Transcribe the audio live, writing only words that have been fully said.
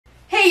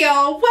Hey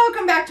y'all,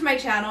 welcome back to my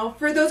channel.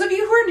 For those of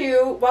you who are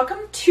new, welcome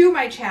to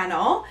my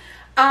channel.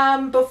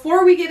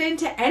 Before we get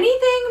into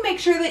anything, make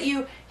sure that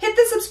you hit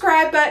the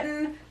subscribe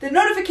button, the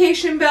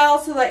notification bell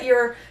so that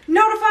you're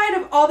notified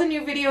of all the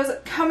new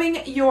videos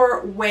coming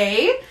your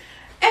way.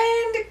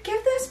 And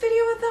give this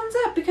video a thumbs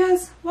up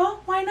because,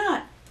 well, why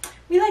not?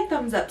 We like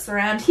thumbs ups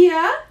around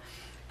here.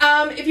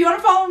 If you want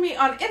to follow me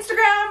on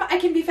Instagram, I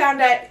can be found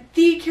at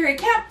the Kari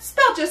Kemp,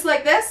 spelled just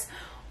like this.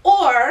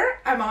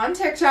 Or I'm on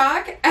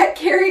TikTok at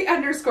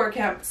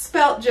Kari_Kemp,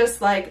 spelled just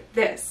like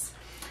this.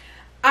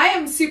 I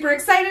am super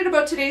excited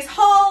about today's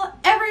haul.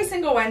 Every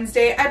single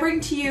Wednesday, I bring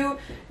to you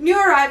new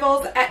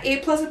arrivals at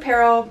A+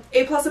 Apparel.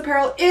 A+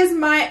 Apparel is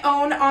my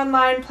own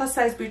online plus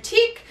size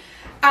boutique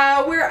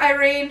where I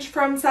range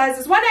from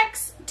sizes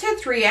 1X to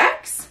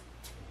 3X.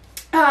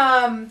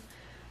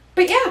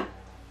 But yeah,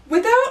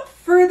 without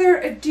further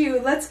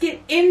ado, let's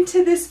get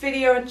into this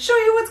video and show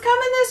you what's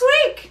coming this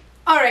week.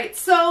 Alright,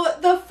 so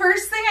the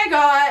first thing I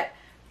got,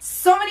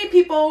 so many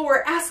people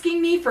were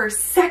asking me for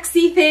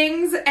sexy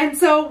things, and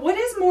so what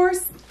is more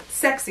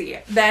sexy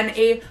than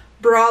a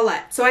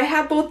bralette? So I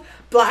have both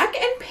black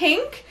and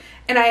pink,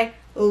 and I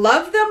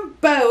love them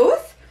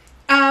both.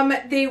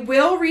 They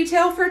will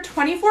retail for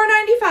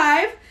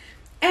 $24.95,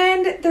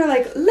 and they're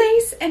like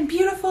lace and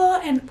beautiful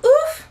and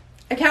oof.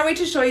 I can't wait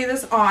to show you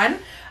this on.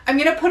 I'm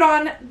gonna put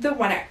on the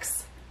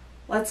 1X.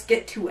 Let's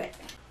get to it.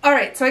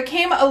 Alright, so I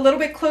came a little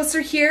bit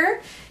closer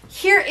here.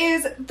 Here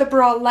is the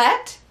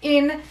bralette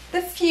in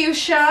the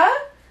fuchsia.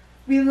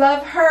 We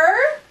love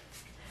her.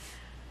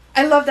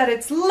 I love that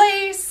it's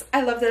lace.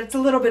 I love that it's a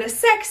little bit of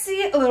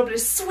sexy, a little bit of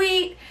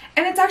sweet,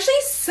 and it's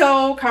actually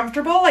so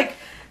comfortable. Like,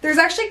 there's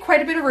actually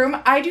quite a bit of room.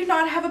 I do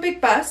not have a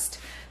big bust.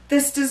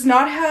 This does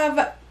not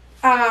have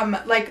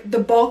like the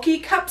bulky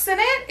cups in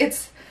it.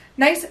 It's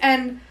nice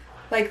and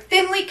like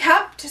thinly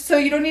cupped, so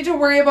you don't need to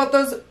worry about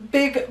those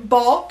big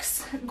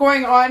bulks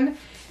going on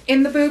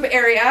in the boob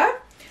area.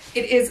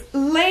 It is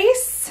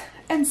lace,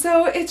 and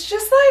so it's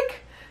just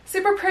like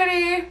super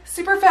pretty,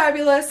 super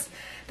fabulous.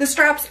 The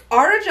straps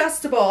are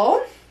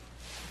adjustable,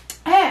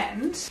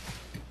 and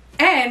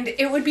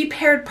it would be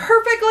paired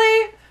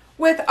perfectly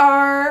with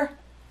our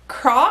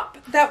crop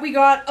that we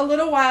got a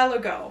little while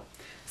ago.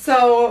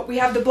 So we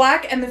have the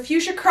black and the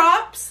fuchsia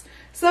crops,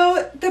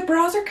 so the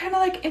bras are kind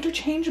of like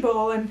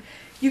interchangeable and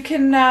you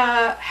can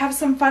have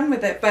some fun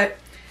with it. But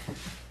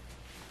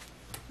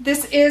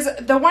this is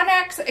the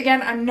 1X.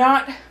 Again, I'm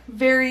not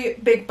very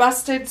big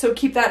busted, so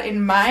keep that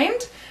in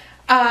mind.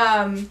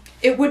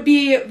 It would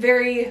be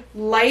very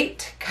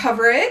light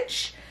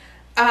coverage.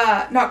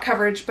 Not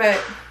coverage,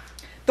 but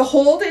the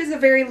hold is a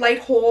very light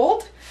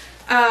hold.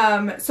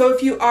 So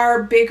if you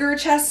are bigger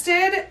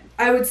chested,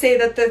 I would say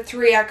that the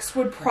 3X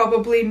would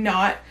probably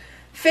not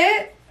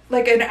fit,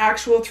 like an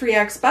actual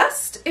 3X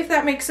bust, if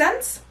that makes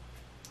sense.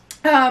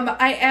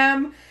 I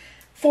am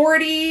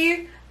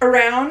 40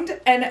 around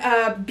and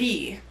a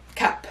B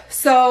cup,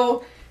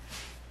 so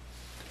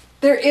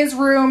there is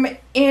room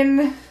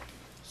in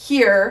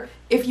here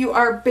if you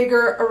are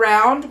bigger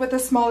around with a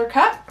smaller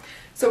cup,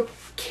 so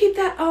keep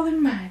that all in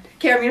mind.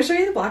 Okay, I'm going to show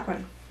you the black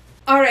one.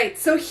 Alright,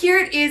 so here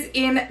it is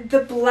in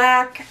the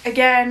black.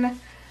 Again,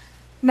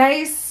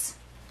 nice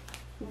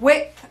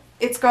width.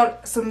 It's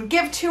got some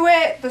give to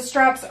it. The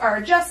straps are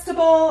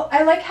adjustable.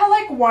 I like how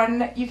like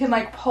one you can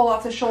like pull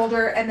off the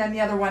shoulder and then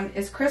the other one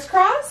is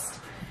crisscrossed.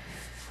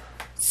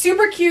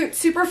 Super cute,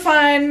 super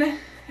fun,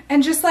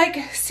 and just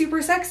like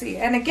super sexy.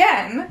 And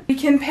again, we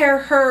can pair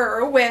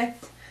her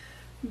with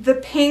the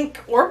pink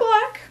or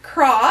black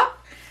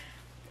crop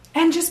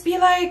and just be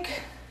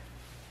like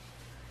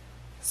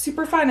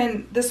super fun.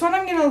 And this one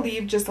I'm gonna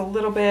leave just a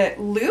little bit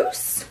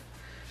loose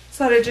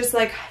so that it just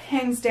like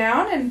hangs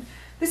down. And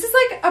this is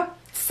like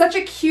such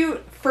a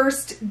cute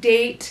first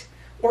date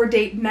or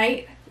date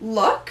night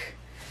look.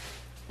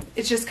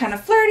 It's just kind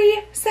of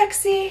flirty,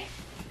 sexy,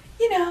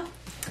 you know,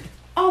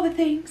 all the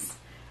things,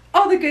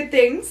 all the good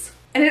things.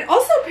 And it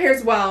also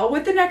pairs well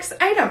with the next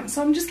item.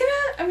 So I'm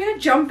gonna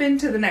jump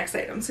into the next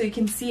item so you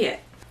can see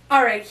it.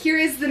 All right, here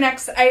is the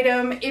next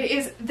item. It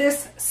is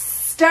this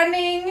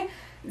stunning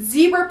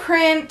zebra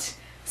print,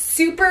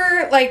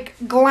 super like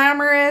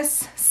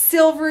glamorous,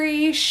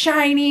 silvery,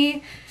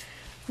 shiny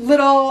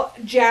little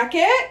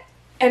jacket.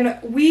 And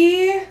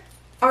we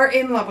are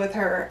in love with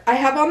her. I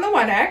have on the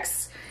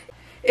 1X.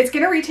 It's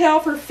gonna retail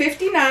for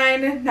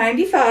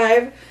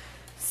 $59.95.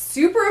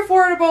 Super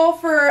affordable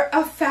for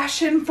a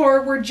fashion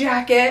forward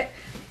jacket.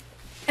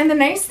 And the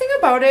nice thing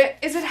about it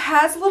is it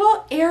has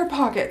little air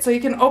pockets. So you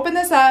can open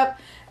this up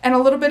and a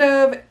little bit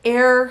of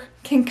air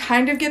can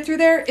kind of get through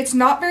there. It's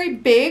not very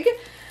big,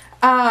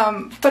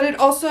 but it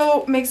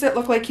also makes it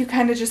look like you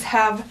kind of just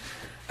have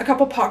a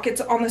couple pockets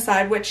on the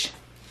side, which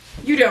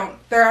you don't.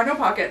 There are no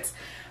pockets.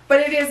 But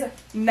it is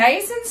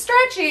nice and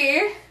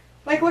stretchy.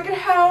 Like, look at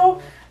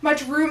how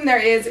much room there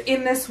is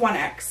in this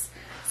 1X.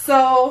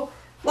 So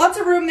lots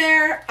of room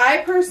there. I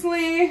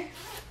personally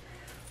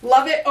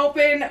love it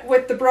open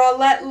with the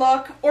bralette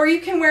look, or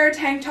you can wear a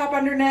tank top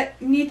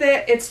underneath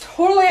it. It's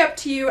totally up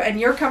to you and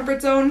your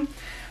comfort zone.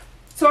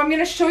 So I'm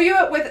gonna show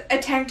you it with a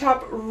tank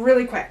top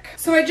really quick.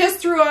 So I just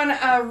threw on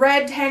a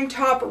red tank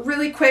top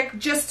really quick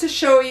just to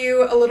show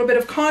you a little bit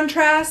of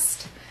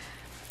contrast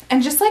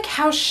and just like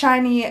how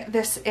shiny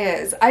this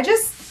is.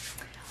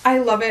 I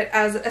love it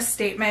as a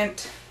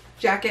statement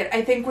jacket.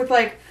 I think with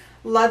like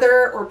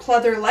leather or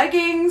pleather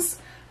leggings,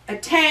 a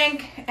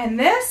tank, and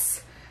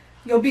this,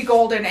 you'll be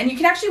golden. And you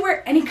can actually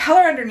wear any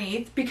color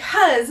underneath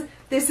because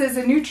this is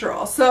a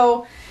neutral.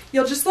 So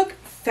you'll just look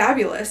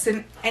fabulous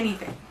in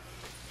anything.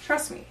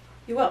 Trust me,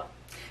 you will.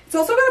 It's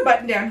also got a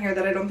button down here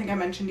that I don't think I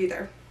mentioned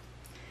either.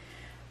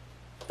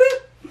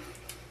 Boop.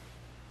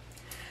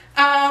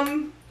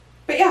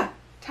 But yeah,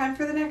 time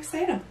for the next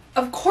item.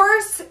 Of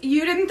course,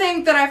 you didn't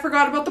think that I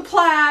forgot about the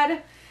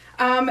plaid.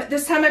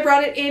 This time I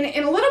brought it in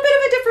a little bit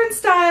of a different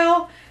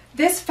style.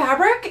 This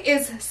fabric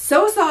is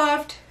so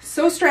soft,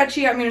 so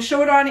stretchy. I'm going to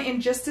show it on in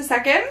just a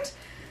second.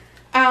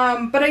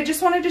 But I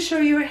just wanted to show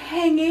you it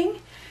hanging.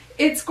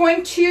 It's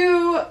going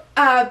to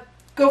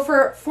go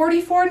for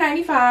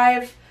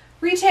 $44.95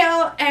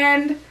 retail,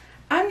 and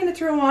I'm going to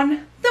throw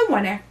on the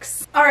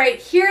 1X. All right,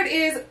 here it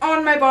is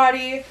on my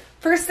body.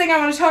 First thing I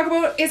want to talk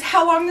about is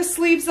how long the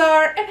sleeves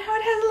are and how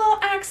it has a little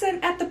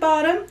accent at the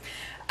bottom.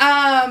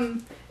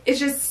 It's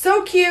just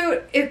so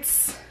cute.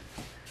 It's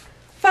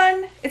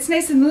fun. It's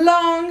nice and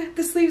long.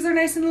 The sleeves are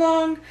nice and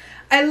long.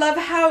 I love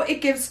how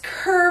it gives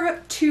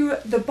curve to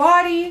the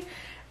body,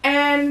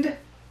 and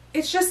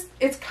it's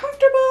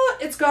comfortable.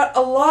 It's got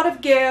a lot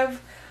of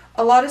give,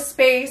 a lot of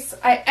space.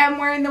 I am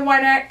wearing the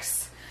 1X.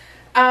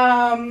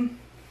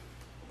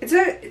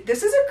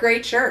 This is a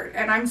great shirt,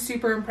 and I'm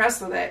super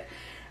impressed with it.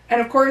 And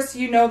of course,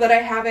 you know that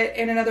I have it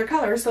in another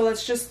color, so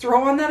let's just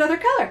throw on that other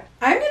color.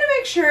 I'm gonna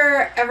make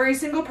sure every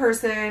single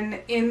person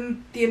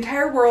in the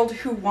entire world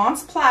who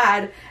wants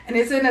plaid and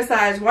is in a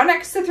size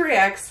 1X to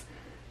 3X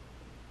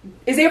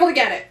is able to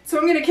get it. So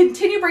I'm gonna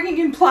continue bringing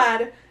in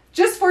plaid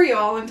just for you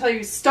all until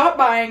you stop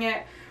buying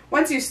it.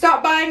 Once you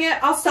stop buying it,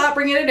 I'll stop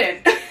bringing it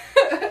in.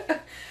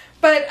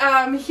 But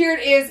here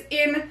it is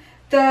in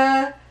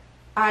the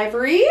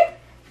ivory.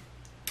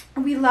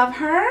 We love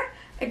her.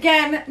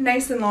 Again,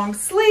 nice and long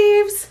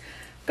sleeves.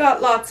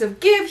 Got lots of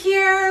give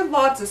here,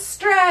 lots of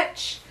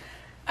stretch.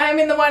 I'm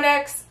in the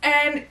 1X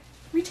and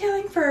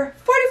retailing for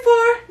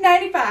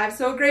 $44.95.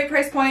 So a great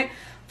price point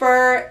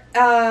for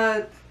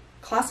a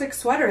classic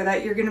sweater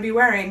that you're gonna be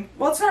wearing.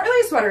 Well, it's not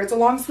really a sweater, it's a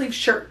long sleeve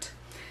shirt.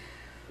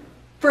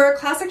 For a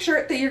classic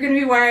shirt that you're gonna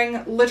be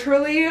wearing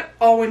literally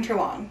all winter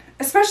long,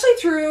 especially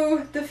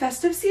through the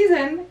festive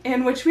season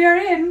in which we are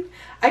in.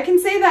 I can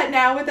say that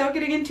now without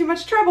getting in too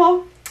much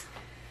trouble.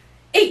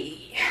 Hey.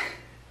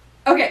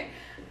 Okay,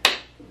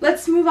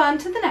 let's move on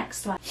to the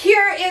next one.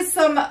 Here is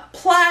some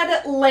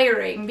plaid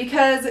layering,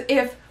 because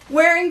if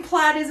wearing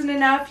plaid isn't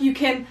enough, you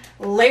can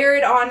layer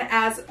it on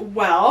as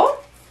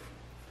well.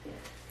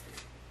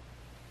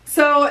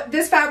 So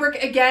this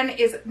fabric, again,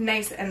 is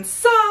nice and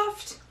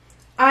soft.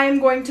 I'm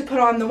going to put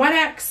on the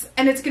 1X,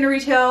 and it's going to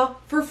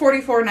retail for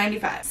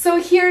 $44.95. So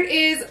here it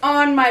is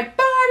on my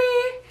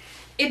body.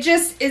 It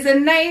just is a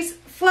nice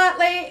flat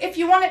lay. If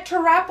you want it to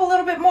wrap a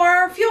little bit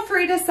more, feel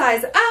free to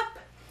size up.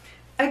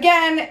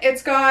 Again,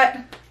 it's got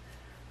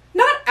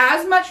not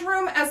as much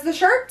room as the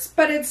shirts,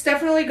 but it's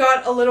definitely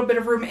got a little bit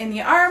of room in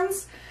the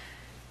arms.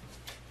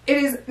 It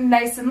is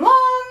nice and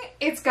long.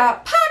 It's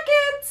got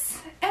pockets,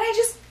 and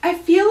I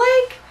feel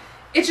like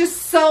it's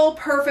just so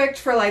perfect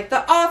for like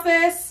the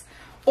office,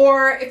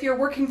 or if you're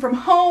working from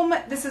home,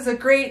 this is a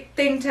great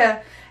thing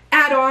to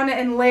add on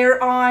and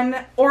layer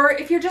on. Or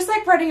if you're just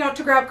like running out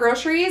to grab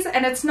groceries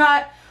and it's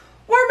not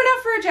warm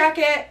enough for a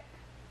jacket,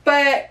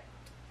 but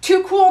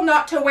too cool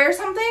not to wear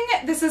something,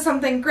 this is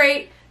something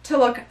great to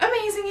look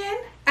amazing in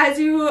as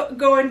you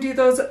go and do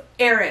those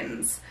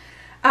errands.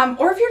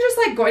 Or if you're just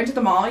like going to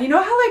the mall, you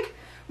know how like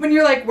when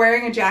you're like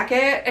wearing a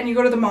jacket and you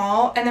go to the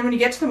mall, and then when you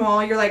get to the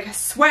mall you're like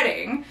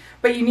sweating,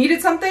 but you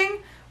needed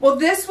something? Well,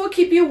 this will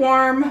keep you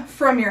warm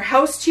from your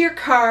house to your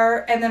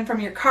car, and then from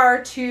your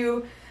car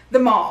to the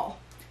mall,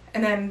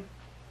 and then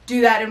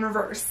do that in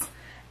reverse.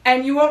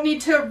 And you won't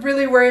need to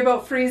really worry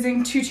about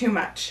freezing too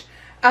much.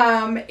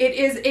 It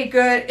is a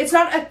good, it's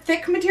not a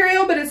thick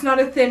material, but it's not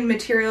a thin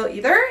material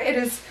either. It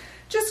is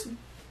just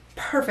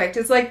perfect.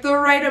 It's like the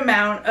right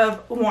amount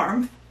of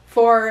warmth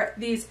for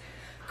these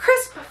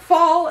crisp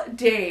fall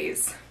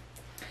days.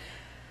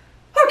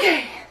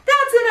 Okay,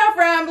 that's enough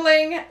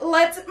rambling.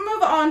 Let's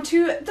move on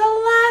to the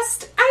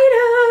last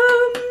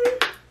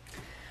item.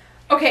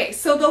 Okay,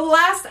 so the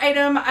last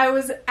item, I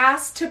was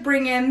asked to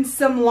bring in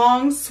some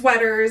long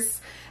sweaters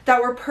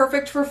that were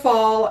perfect for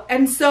fall,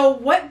 and so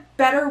what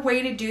better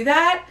way to do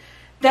that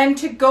than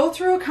to go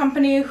through a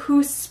company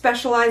who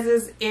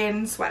specializes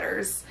in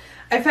sweaters.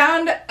 I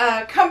found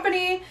a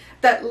company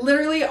that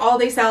literally all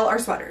they sell are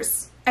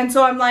sweaters, and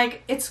so I'm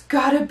like, it's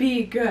gotta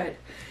be good.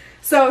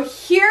 So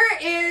here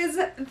is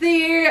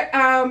the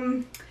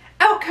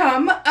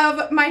outcome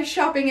of my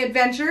shopping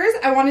adventures.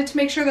 I wanted to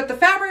make sure that the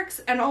fabrics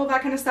and all of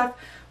that kind of stuff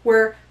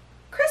were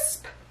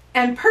crisp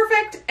and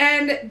perfect,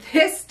 and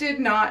this did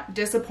not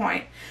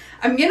disappoint.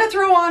 I'm gonna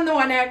throw on the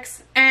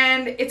 1X,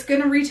 and it's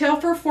gonna retail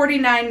for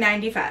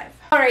 $49.95.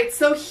 Alright,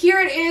 so here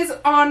it is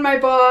on my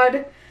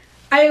bod.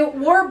 I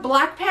wore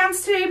black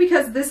pants today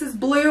because this is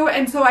blue,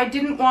 and so I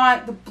didn't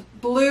want the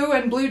blue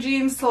and blue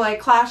jeans to like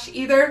clash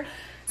either.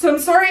 So I'm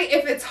sorry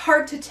if it's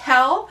hard to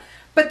tell,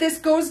 but this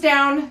goes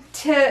down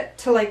to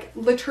like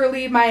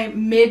literally my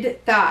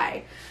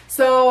mid-thigh.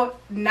 So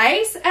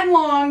nice and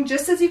long,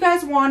 just as you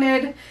guys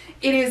wanted.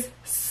 It is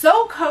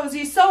so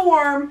cozy, so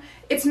warm.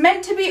 It's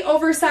meant to be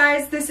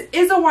oversized. This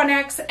is a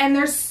 1X and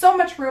there's so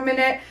much room in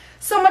it,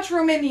 so much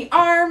room in the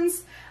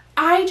arms.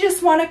 I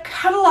just want to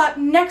cuddle up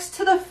next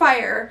to the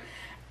fire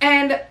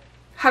and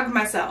hug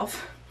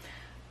myself,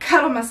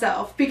 cuddle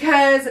myself,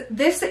 because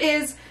this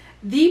is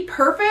the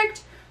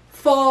perfect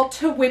fall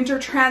to winter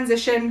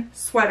transition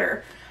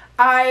sweater.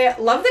 I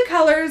love the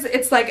colors.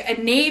 It's like a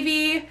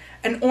navy,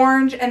 an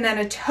orange, and then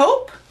a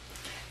taupe.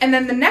 And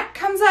then the neck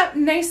comes up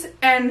nice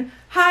and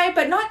high,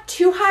 but not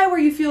too high where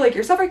you feel like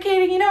you're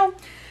suffocating, you know?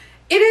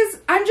 It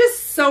is, I'm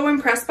just so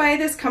impressed by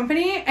this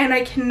company, and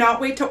I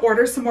cannot wait to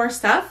order some more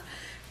stuff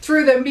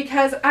through them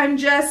because I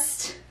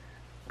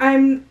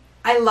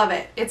love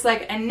it. It's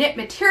like a knit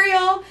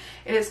material.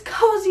 It is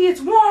cozy,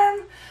 it's warm.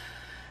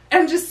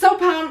 I'm just so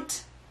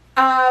pumped.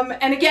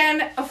 And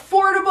again,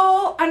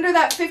 affordable, under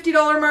that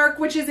 $50 mark,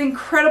 which is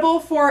incredible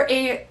for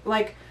a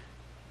like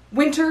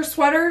winter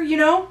sweater, you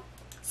know?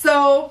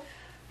 So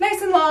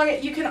nice and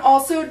long. You can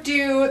also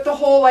do the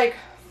whole like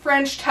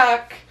French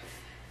tuck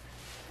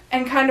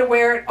and kind of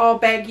wear it all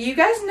baggy. You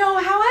guys know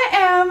how I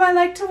am. I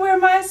like to wear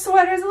my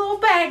sweaters a little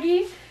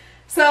baggy.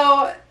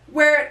 So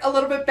wear it a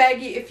little bit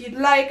baggy if you'd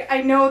like.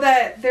 I know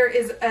that there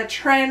is a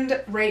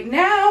trend right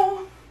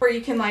now where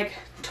you can like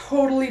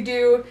totally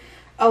do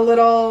a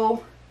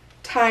little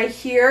tie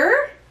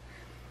here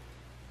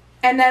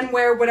and then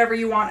wear whatever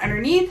you want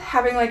underneath,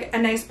 having like a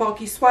nice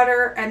bulky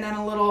sweater and then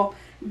a little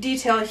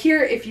detail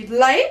here if you'd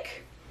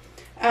like.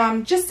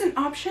 Just an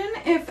option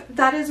if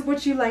that is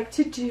what you like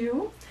to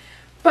do.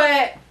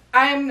 But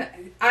I'm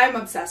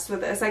obsessed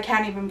with this. I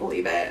can't even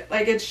believe it.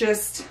 Like, it's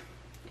just,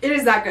 it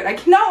is that good. I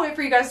cannot wait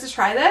for you guys to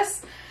try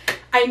this.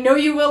 I know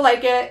you will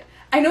like it.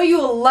 I know you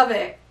will love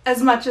it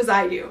as much as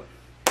I do.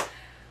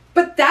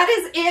 But that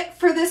is it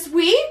for this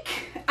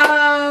week.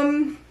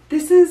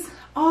 This is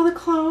all the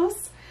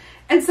clothes.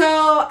 And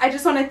so I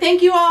just want to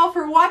thank you all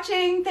for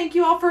watching. Thank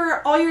you all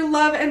for all your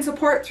love and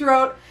support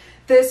throughout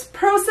this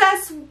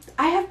process.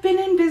 I have been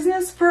in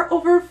business for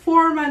over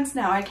 4 months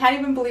now. I can't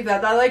even believe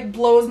that. That like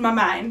blows my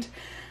mind.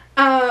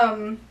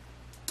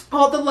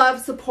 All the love,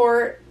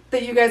 support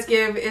that you guys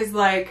give is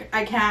like,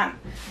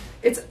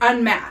 it's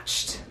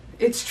unmatched.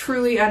 It's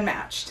truly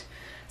unmatched.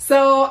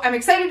 So I'm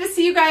excited to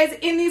see you guys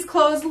in these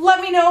clothes.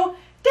 Let me know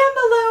down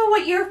below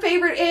what your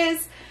favorite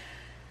is.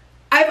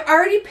 I've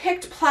already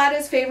picked plaid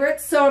as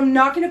favorites, so I'm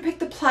not going to pick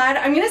the plaid.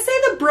 I'm going to say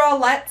the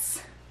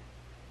bralettes,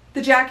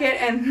 the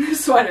jacket, and the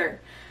sweater.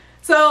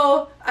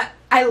 So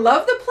I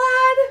love the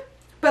plaid,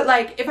 but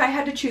like if I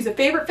had to choose a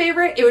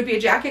favorite, it would be a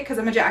jacket because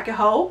I'm a jacket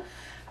hoe.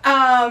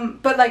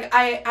 But like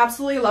I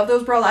absolutely love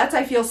those bralettes.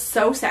 I feel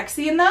so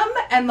sexy in them,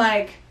 and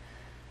like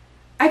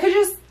I could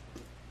just,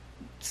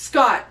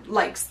 Scott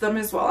likes them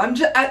as well.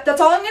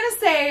 That's all I'm gonna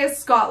say is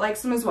Scott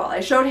likes them as well. I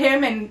showed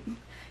him and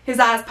his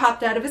eyes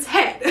popped out of his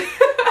head.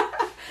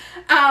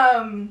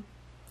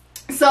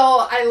 So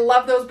I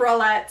love those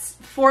bralettes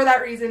for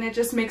that reason. It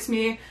just makes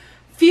me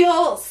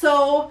feel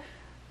so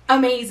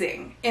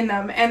amazing in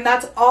them, and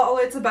that's all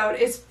it's about,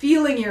 is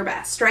feeling your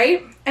best,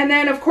 right? And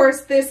then of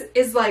course this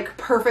is like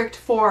perfect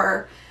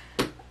for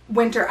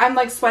winter. I'm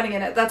like sweating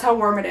in it. That's how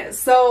warm it is.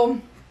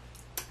 So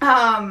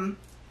yeah,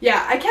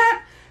 I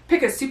can't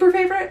pick a super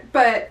favorite,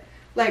 but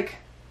like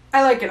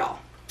I like it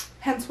all,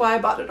 hence why I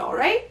bought it all,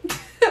 right?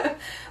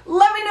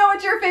 Let me know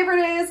what your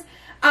favorite is.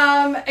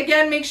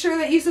 Again, make sure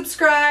that you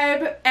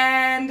subscribe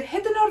and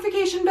hit the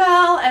notification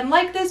bell and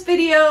like this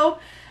video,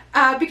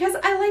 because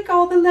I like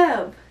all the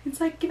love. It's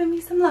like giving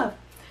me some love.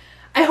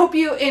 I hope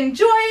you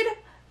enjoyed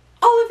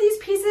all of these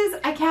pieces.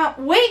 I can't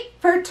wait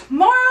for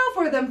tomorrow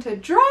for them to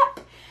drop.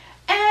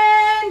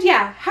 And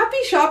yeah, happy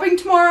shopping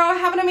tomorrow.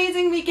 Have an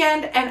amazing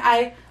weekend, and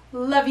I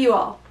love you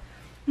all.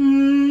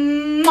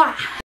 Mwah.